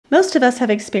Most of us have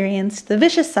experienced the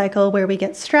vicious cycle where we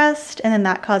get stressed and then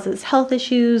that causes health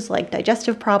issues like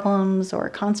digestive problems or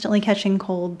constantly catching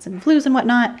colds and flus and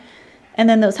whatnot. And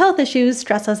then those health issues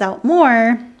stress us out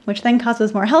more, which then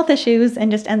causes more health issues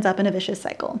and just ends up in a vicious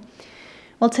cycle.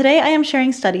 Well, today I am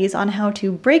sharing studies on how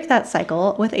to break that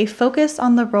cycle with a focus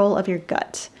on the role of your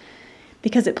gut,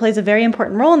 because it plays a very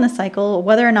important role in the cycle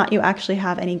whether or not you actually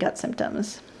have any gut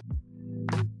symptoms.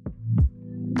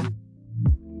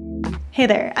 Hey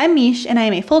there, I'm Mish, and I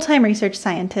am a full-time research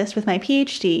scientist with my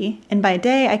PhD, and by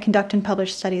day I conduct and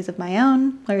publish studies of my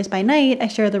own, whereas by night I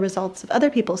share the results of other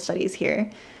people's studies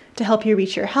here to help you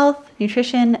reach your health,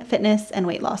 nutrition, fitness, and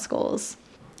weight loss goals.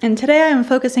 And today I am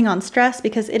focusing on stress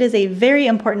because it is a very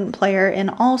important player in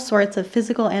all sorts of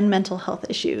physical and mental health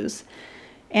issues.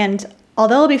 And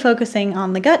although I'll be focusing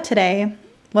on the gut today,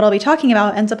 what I'll be talking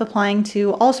about ends up applying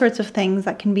to all sorts of things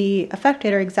that can be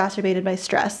affected or exacerbated by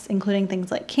stress, including things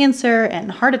like cancer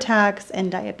and heart attacks and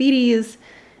diabetes,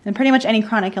 and pretty much any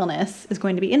chronic illness is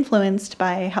going to be influenced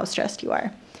by how stressed you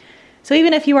are. So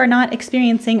even if you are not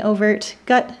experiencing overt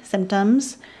gut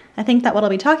symptoms, I think that what I'll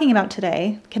be talking about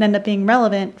today can end up being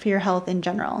relevant for your health in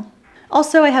general.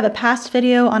 Also, I have a past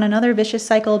video on another vicious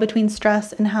cycle between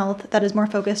stress and health that is more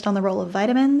focused on the role of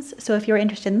vitamins, so if you're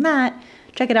interested in that,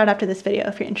 check it out after this video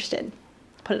if you're interested.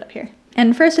 Put it up here.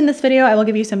 And first in this video, I will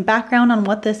give you some background on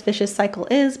what this vicious cycle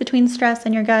is between stress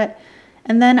and your gut,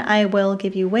 and then I will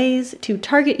give you ways to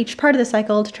target each part of the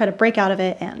cycle to try to break out of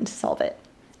it and solve it.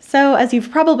 So as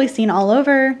you've probably seen all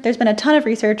over, there's been a ton of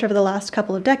research over the last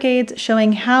couple of decades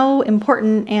showing how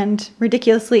important and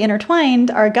ridiculously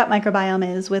intertwined our gut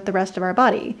microbiome is with the rest of our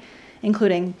body,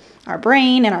 including our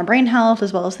brain and our brain health,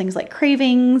 as well as things like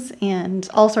cravings and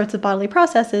all sorts of bodily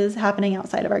processes happening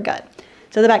outside of our gut.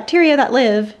 So the bacteria that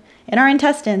live in our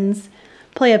intestines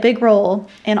play a big role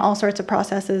in all sorts of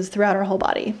processes throughout our whole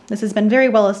body. This has been very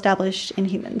well established in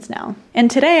humans now.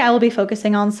 And today I will be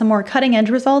focusing on some more cutting edge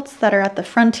results that are at the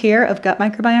frontier of gut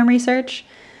microbiome research.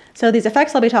 So these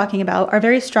effects I'll be talking about are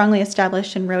very strongly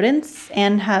established in rodents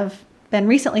and have been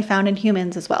recently found in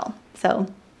humans as well. So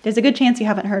there's a good chance you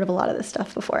haven't heard of a lot of this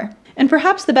stuff before. And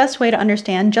perhaps the best way to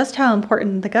understand just how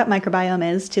important the gut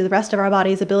microbiome is to the rest of our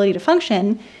body's ability to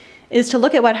function is to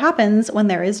look at what happens when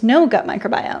there is no gut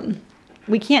microbiome.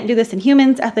 We can't do this in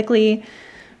humans ethically,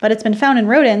 but it's been found in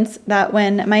rodents that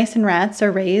when mice and rats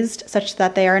are raised such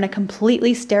that they are in a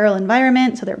completely sterile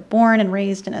environment, so they're born and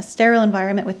raised in a sterile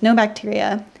environment with no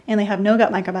bacteria, and they have no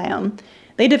gut microbiome,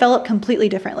 they develop completely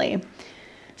differently.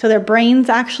 So their brains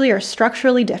actually are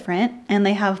structurally different, and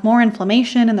they have more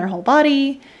inflammation in their whole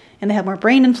body, and they have more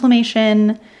brain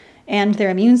inflammation, and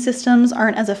their immune systems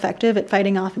aren't as effective at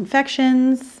fighting off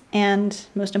infections, and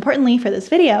most importantly for this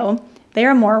video, they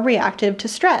are more reactive to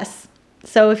stress.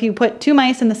 So if you put two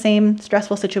mice in the same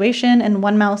stressful situation and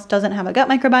one mouse doesn't have a gut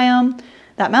microbiome,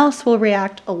 that mouse will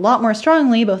react a lot more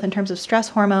strongly, both in terms of stress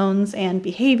hormones and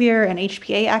behavior and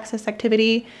HPA axis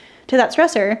activity to that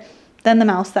stressor, than the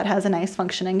mouse that has a nice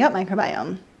functioning gut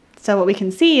microbiome. So what we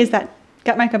can see is that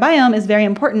gut microbiome is very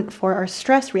important for our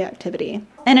stress reactivity.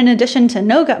 And in addition to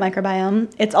no gut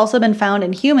microbiome, it's also been found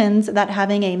in humans that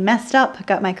having a messed up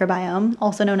gut microbiome,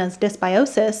 also known as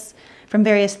dysbiosis, from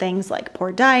various things like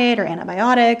poor diet or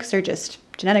antibiotics or just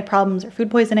genetic problems or food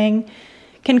poisoning,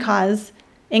 can cause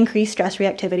increased stress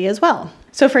reactivity as well.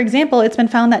 So for example, it's been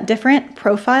found that different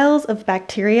profiles of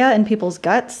bacteria in people's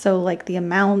guts, so like the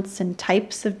amounts and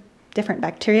types of different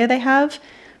bacteria they have,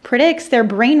 predicts their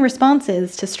brain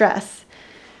responses to stress.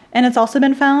 And it's also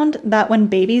been found that when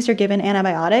babies are given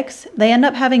antibiotics, they end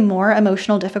up having more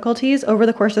emotional difficulties over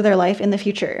the course of their life in the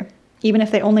future. Even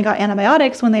if they only got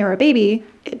antibiotics when they were a baby,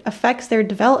 it affects their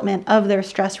development of their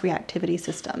stress reactivity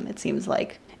system, it seems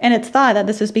like. And it's thought that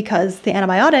this is because the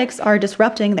antibiotics are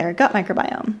disrupting their gut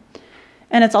microbiome.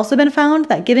 And it's also been found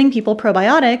that giving people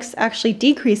probiotics actually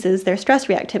decreases their stress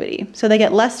reactivity. So they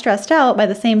get less stressed out by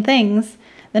the same things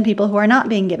than people who are not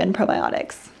being given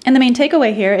probiotics. And the main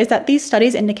takeaway here is that these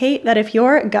studies indicate that if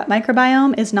your gut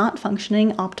microbiome is not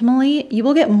functioning optimally, you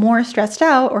will get more stressed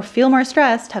out or feel more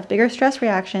stressed, have bigger stress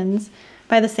reactions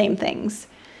by the same things.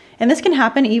 And this can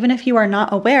happen even if you are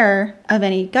not aware of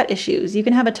any gut issues. You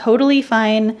can have a totally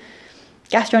fine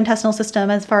gastrointestinal system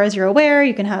as far as you're aware,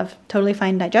 you can have totally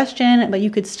fine digestion, but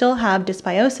you could still have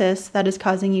dysbiosis that is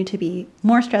causing you to be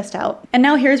more stressed out. And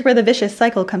now here's where the vicious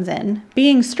cycle comes in.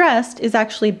 Being stressed is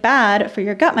actually bad for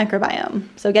your gut microbiome.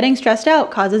 So getting stressed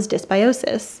out causes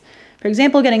dysbiosis. For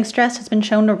example, getting stressed has been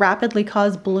shown to rapidly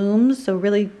cause blooms, so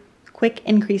really quick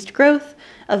increased growth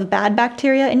of bad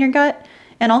bacteria in your gut,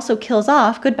 and also kills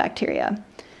off good bacteria.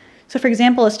 So for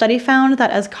example, a study found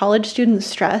that as college students'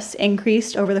 stress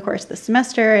increased over the course of the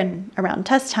semester and around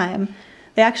test time,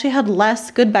 they actually had less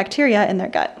good bacteria in their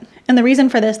gut. And the reason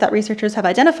for this that researchers have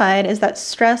identified is that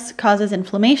stress causes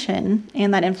inflammation,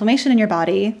 and that inflammation in your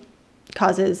body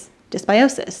causes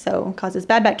dysbiosis, so causes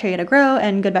bad bacteria to grow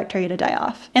and good bacteria to die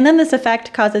off. And then this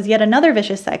effect causes yet another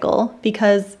vicious cycle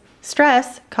because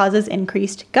stress causes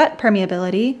increased gut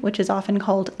permeability, which is often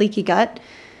called leaky gut,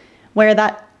 where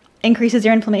that increases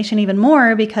your inflammation even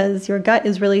more because your gut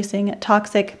is releasing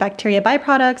toxic bacteria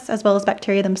byproducts as well as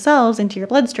bacteria themselves into your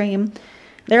bloodstream,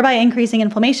 thereby increasing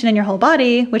inflammation in your whole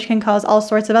body, which can cause all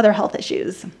sorts of other health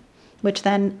issues, which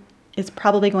then is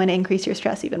probably going to increase your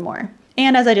stress even more.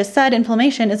 And as I just said,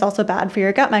 inflammation is also bad for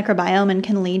your gut microbiome and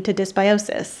can lead to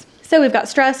dysbiosis. So we've got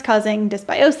stress causing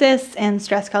dysbiosis and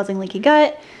stress causing leaky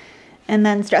gut, and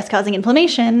then stress causing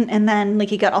inflammation, and then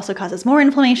leaky gut also causes more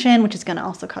inflammation, which is going to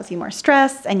also cause you more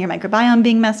stress, and your microbiome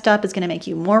being messed up is going to make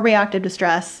you more reactive to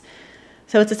stress.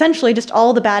 So it's essentially just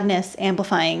all the badness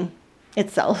amplifying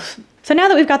itself. So now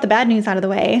that we've got the bad news out of the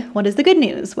way, what is the good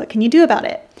news? What can you do about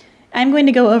it? I'm going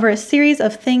to go over a series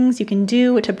of things you can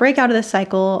do to break out of this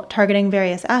cycle, targeting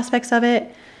various aspects of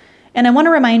it. And I want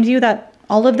to remind you that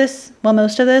all of this, well,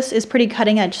 most of this is pretty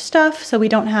cutting edge stuff, so we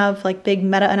don't have like big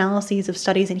meta-analyses of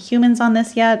studies in humans on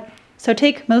this yet. So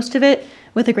take most of it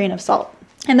with a grain of salt.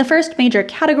 And the first major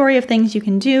category of things you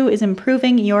can do is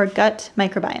improving your gut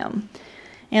microbiome.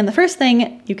 And the first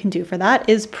thing you can do for that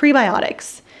is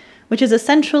prebiotics, which is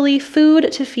essentially food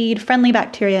to feed friendly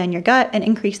bacteria in your gut and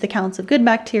increase the counts of good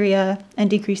bacteria and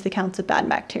decrease the counts of bad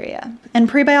bacteria. And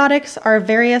prebiotics are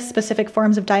various specific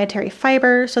forms of dietary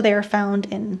fiber, so they are found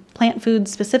in plant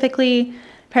foods specifically,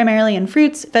 primarily in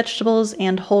fruits, vegetables,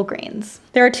 and whole grains.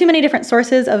 There are too many different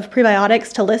sources of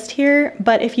prebiotics to list here,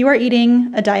 but if you are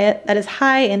eating a diet that is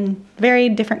high in very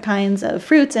different kinds of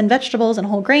fruits and vegetables and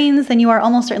whole grains, then you are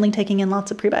almost certainly taking in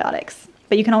lots of prebiotics.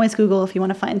 But you can always Google if you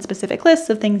want to find specific lists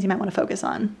of things you might want to focus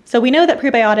on. So we know that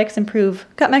prebiotics improve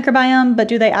gut microbiome, but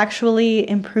do they actually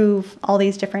improve all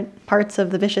these different parts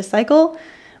of the vicious cycle?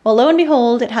 Well, lo and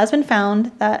behold, it has been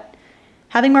found that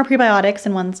having more prebiotics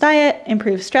in one's diet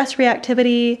improves stress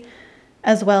reactivity,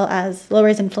 as well as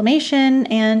lowers inflammation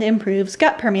and improves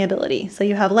gut permeability. So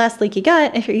you have less leaky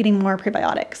gut if you're eating more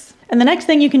prebiotics. And the next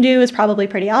thing you can do is probably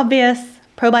pretty obvious.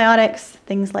 Probiotics,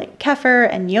 things like kefir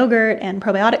and yogurt and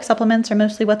probiotic supplements are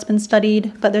mostly what's been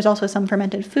studied, but there's also some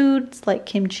fermented foods like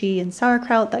kimchi and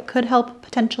sauerkraut that could help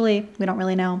potentially. We don't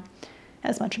really know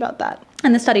as much about that.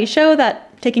 And the studies show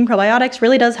that taking probiotics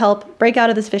really does help break out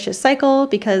of this vicious cycle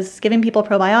because giving people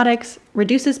probiotics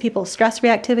reduces people's stress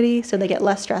reactivity so they get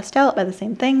less stressed out by the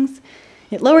same things.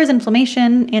 It lowers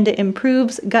inflammation and it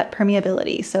improves gut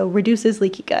permeability, so reduces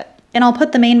leaky gut. And I'll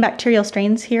put the main bacterial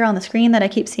strains here on the screen that I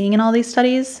keep seeing in all these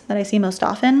studies that I see most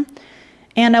often.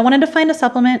 And I wanted to find a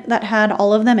supplement that had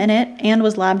all of them in it and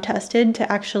was lab tested to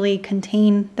actually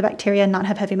contain the bacteria and not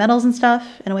have heavy metals and stuff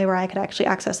in a way where I could actually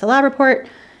access the lab report.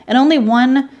 And only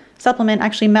one supplement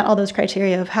actually met all those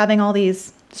criteria of having all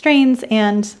these strains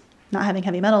and not having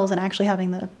heavy metals and actually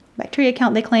having the bacteria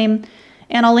count they claim.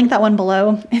 And I'll link that one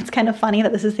below. It's kind of funny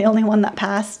that this is the only one that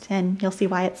passed, and you'll see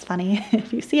why it's funny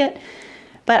if you see it.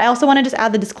 But I also want to just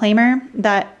add the disclaimer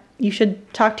that you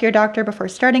should talk to your doctor before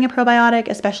starting a probiotic,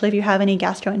 especially if you have any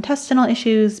gastrointestinal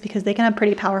issues, because they can have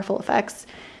pretty powerful effects.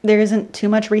 There isn't too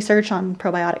much research on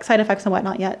probiotic side effects and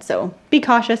whatnot yet, so be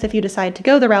cautious if you decide to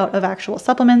go the route of actual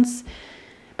supplements.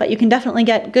 But you can definitely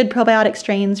get good probiotic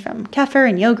strains from kefir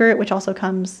and yogurt, which also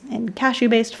comes in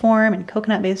cashew-based form and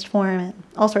coconut-based form, and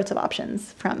all sorts of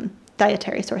options from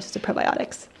dietary sources of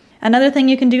probiotics. Another thing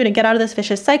you can do to get out of this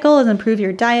vicious cycle is improve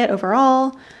your diet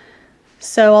overall.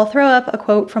 So I'll throw up a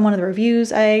quote from one of the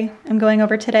reviews I am going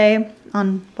over today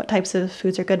on what types of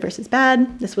foods are good versus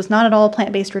bad. This was not at all a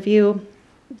plant-based review.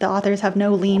 The authors have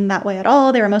no lean that way at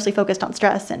all. They were mostly focused on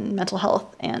stress and mental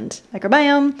health and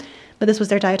microbiome, but this was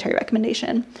their dietary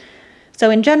recommendation. So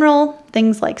in general,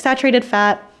 things like saturated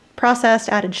fat, processed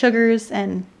added sugars,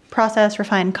 and processed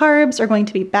refined carbs are going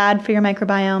to be bad for your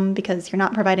microbiome because you're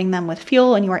not providing them with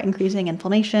fuel and you are increasing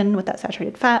inflammation with that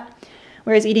saturated fat.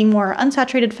 Whereas eating more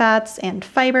unsaturated fats and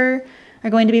fiber are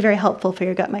going to be very helpful for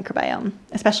your gut microbiome,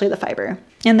 especially the fiber.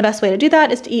 And the best way to do that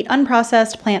is to eat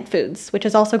unprocessed plant foods, which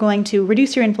is also going to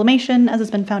reduce your inflammation, as has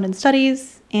been found in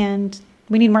studies. And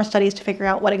we need more studies to figure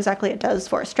out what exactly it does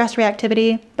for stress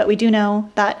reactivity. But we do know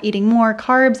that eating more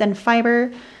carbs and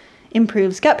fiber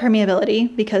improves gut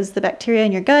permeability because the bacteria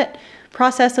in your gut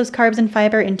process those carbs and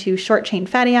fiber into short-chain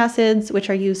fatty acids, which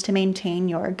are used to maintain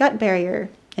your gut barrier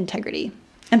integrity.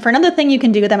 And for another thing you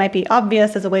can do that might be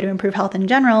obvious as a way to improve health in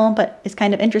general, but is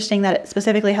kind of interesting that it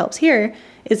specifically helps here,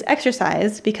 is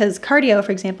exercise, because cardio,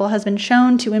 for example, has been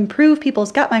shown to improve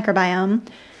people's gut microbiome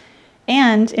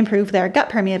and improve their gut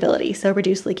permeability, so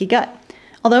reduce leaky gut.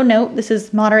 Although note, this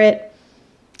is moderate,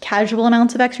 casual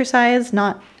amounts of exercise,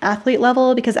 not athlete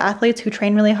level, because athletes who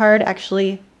train really hard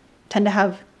actually tend to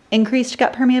have increased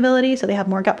gut permeability, so they have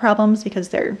more gut problems because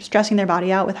they're stressing their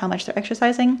body out with how much they're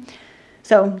exercising.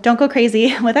 So don't go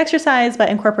crazy with exercise, but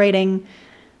incorporating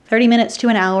 30 minutes to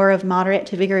an hour of moderate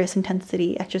to vigorous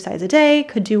intensity exercise a day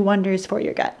could do wonders for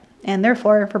your gut, and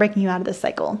therefore for breaking you out of this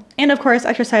cycle. And of course,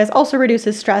 exercise also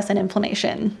reduces stress and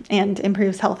inflammation and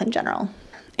improves health in general.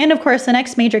 And of course, the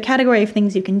next major category of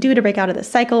things you can do to break out of this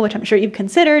cycle, which I'm sure you've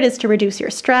considered, is to reduce your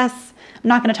stress. I'm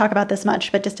not going to talk about this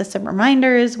much, but just as some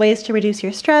reminders, ways to reduce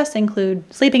your stress include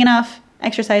sleeping enough,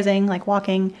 exercising like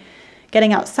walking,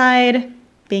 getting outside,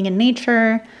 being in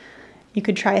nature. You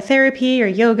could try therapy or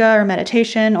yoga or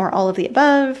meditation or all of the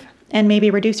above, and maybe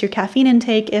reduce your caffeine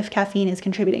intake if caffeine is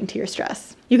contributing to your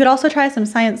stress. You could also try some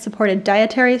science-supported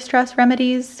dietary stress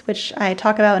remedies, which I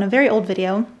talk about in a very old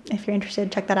video. If you're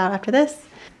interested, check that out after this.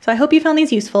 So I hope you found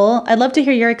these useful. I'd love to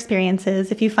hear your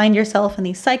experiences if you find yourself in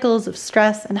these cycles of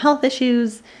stress and health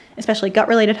issues, especially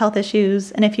gut-related health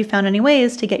issues, and if you found any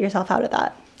ways to get yourself out of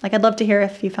that. Like, I'd love to hear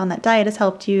if you found that diet has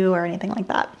helped you or anything like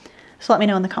that. So let me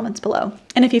know in the comments below.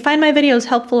 And if you find my videos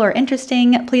helpful or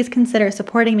interesting, please consider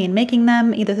supporting me in making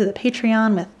them, either through the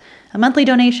Patreon with a monthly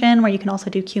donation where you can also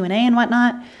do Q&A and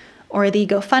whatnot, or the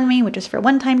GoFundMe, which is for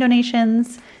one-time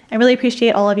donations. I really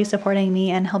appreciate all of you supporting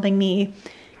me and helping me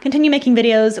continue making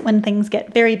videos when things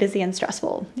get very busy and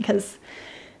stressful, because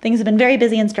things have been very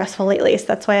busy and stressful lately, so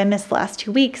that's why I missed the last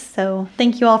 2 weeks. So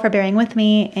thank you all for bearing with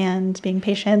me and being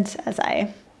patient as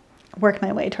I work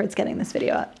my way towards getting this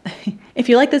video up. If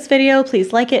you like this video,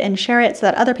 please like it and share it so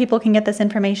that other people can get this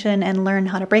information and learn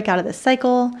how to break out of this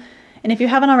cycle. And if you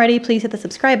haven't already, please hit the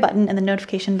subscribe button and the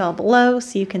notification bell below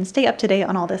so you can stay up to date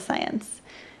on all this science.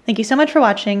 Thank you so much for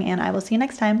watching, and I will see you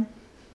next time.